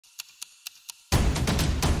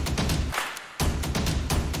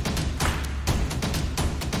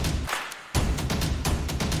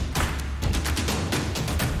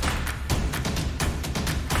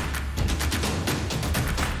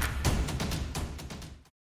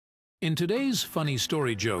In today's funny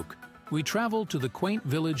story joke, we travel to the quaint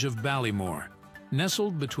village of Ballymore,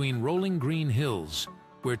 nestled between rolling green hills,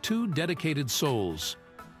 where two dedicated souls,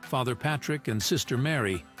 Father Patrick and Sister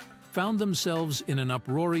Mary, found themselves in an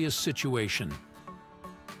uproarious situation.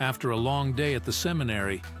 After a long day at the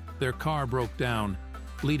seminary, their car broke down,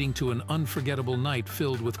 leading to an unforgettable night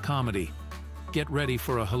filled with comedy. Get ready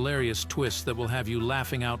for a hilarious twist that will have you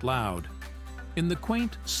laughing out loud. In the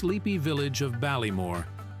quaint, sleepy village of Ballymore,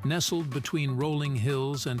 nestled between rolling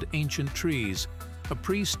hills and ancient trees, a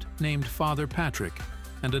priest named Father Patrick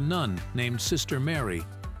and a nun named Sister Mary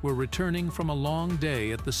were returning from a long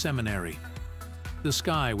day at the seminary. The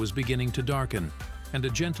sky was beginning to darken, and a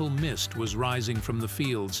gentle mist was rising from the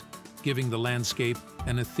fields, giving the landscape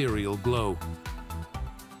an ethereal glow.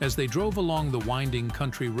 As they drove along the winding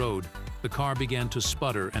country road, the car began to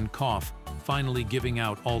sputter and cough, finally giving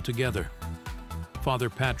out altogether. Father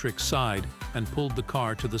Patrick sighed and pulled the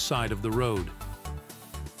car to the side of the road.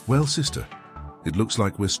 Well, sister, it looks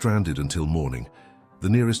like we're stranded until morning. The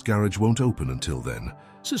nearest garage won't open until then.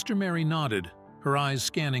 Sister Mary nodded, her eyes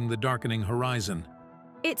scanning the darkening horizon.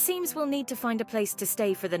 It seems we'll need to find a place to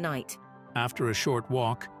stay for the night. After a short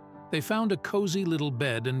walk, they found a cozy little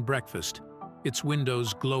bed and breakfast, its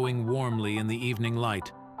windows glowing warmly in the evening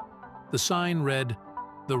light. The sign read,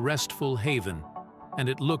 "The Restful Haven," and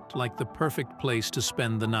it looked like the perfect place to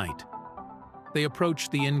spend the night. They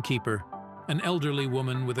approached the innkeeper, an elderly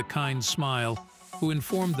woman with a kind smile, who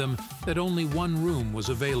informed them that only one room was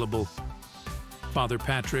available. Father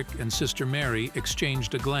Patrick and Sister Mary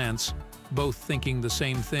exchanged a glance, both thinking the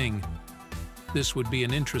same thing. This would be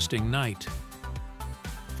an interesting night.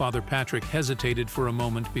 Father Patrick hesitated for a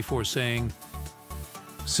moment before saying,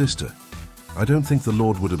 Sister, I don't think the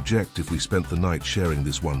Lord would object if we spent the night sharing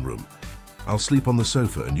this one room. I'll sleep on the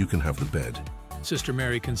sofa and you can have the bed. Sister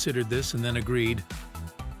Mary considered this and then agreed.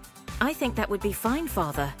 I think that would be fine,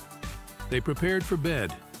 Father. They prepared for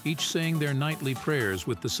bed, each saying their nightly prayers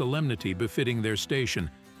with the solemnity befitting their station,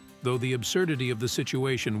 though the absurdity of the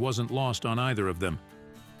situation wasn't lost on either of them.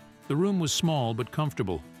 The room was small but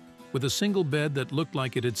comfortable, with a single bed that looked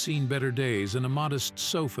like it had seen better days and a modest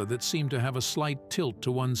sofa that seemed to have a slight tilt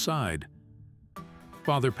to one side.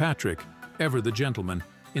 Father Patrick, ever the gentleman,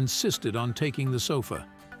 insisted on taking the sofa.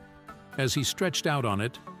 As he stretched out on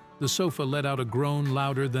it, the sofa let out a groan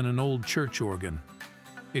louder than an old church organ.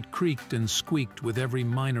 It creaked and squeaked with every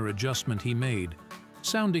minor adjustment he made,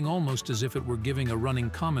 sounding almost as if it were giving a running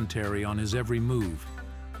commentary on his every move.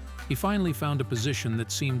 He finally found a position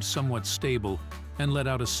that seemed somewhat stable and let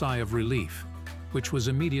out a sigh of relief, which was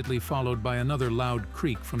immediately followed by another loud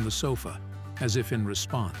creak from the sofa, as if in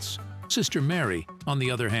response. Sister Mary, on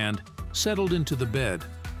the other hand, settled into the bed,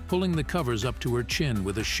 pulling the covers up to her chin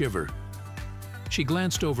with a shiver. She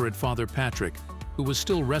glanced over at Father Patrick, who was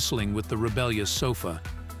still wrestling with the rebellious sofa,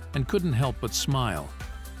 and couldn't help but smile.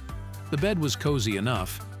 The bed was cozy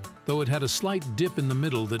enough, though it had a slight dip in the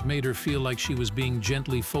middle that made her feel like she was being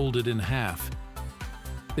gently folded in half.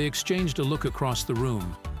 They exchanged a look across the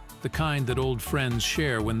room, the kind that old friends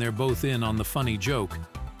share when they're both in on the funny joke,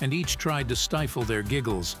 and each tried to stifle their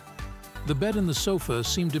giggles. The bed and the sofa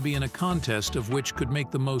seemed to be in a contest of which could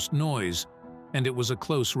make the most noise, and it was a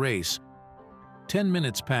close race. 10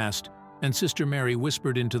 minutes passed, and Sister Mary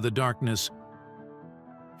whispered into the darkness,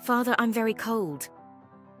 Father, I'm very cold.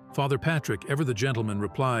 Father Patrick, ever the gentleman,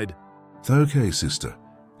 replied, Okay, sister.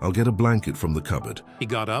 I'll get a blanket from the cupboard. He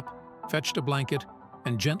got up, fetched a blanket,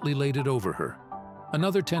 and gently laid it over her.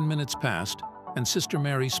 Another 10 minutes passed, and Sister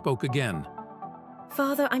Mary spoke again.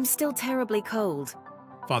 Father, I'm still terribly cold.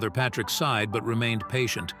 Father Patrick sighed but remained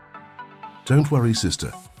patient. Don't worry,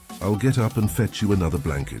 sister. I'll get up and fetch you another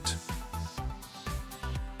blanket.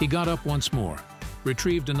 He got up once more,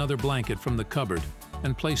 retrieved another blanket from the cupboard,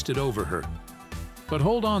 and placed it over her. But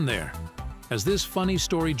hold on there, as this funny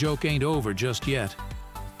story joke ain't over just yet.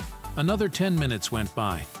 Another 10 minutes went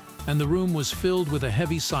by, and the room was filled with a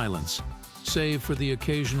heavy silence, save for the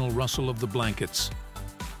occasional rustle of the blankets.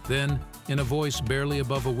 Then, in a voice barely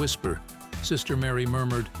above a whisper, Sister Mary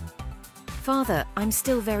murmured, Father, I'm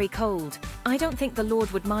still very cold. I don't think the Lord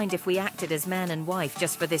would mind if we acted as man and wife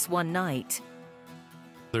just for this one night.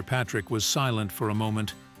 Father Patrick was silent for a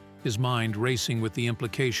moment, his mind racing with the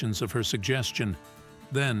implications of her suggestion.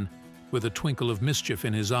 Then, with a twinkle of mischief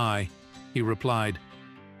in his eye, he replied,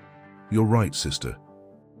 You're right, sister.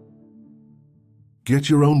 Get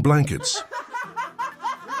your own blankets.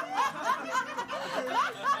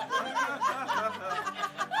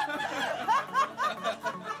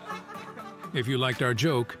 If you liked our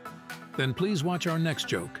joke, then please watch our next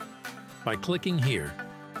joke by clicking here.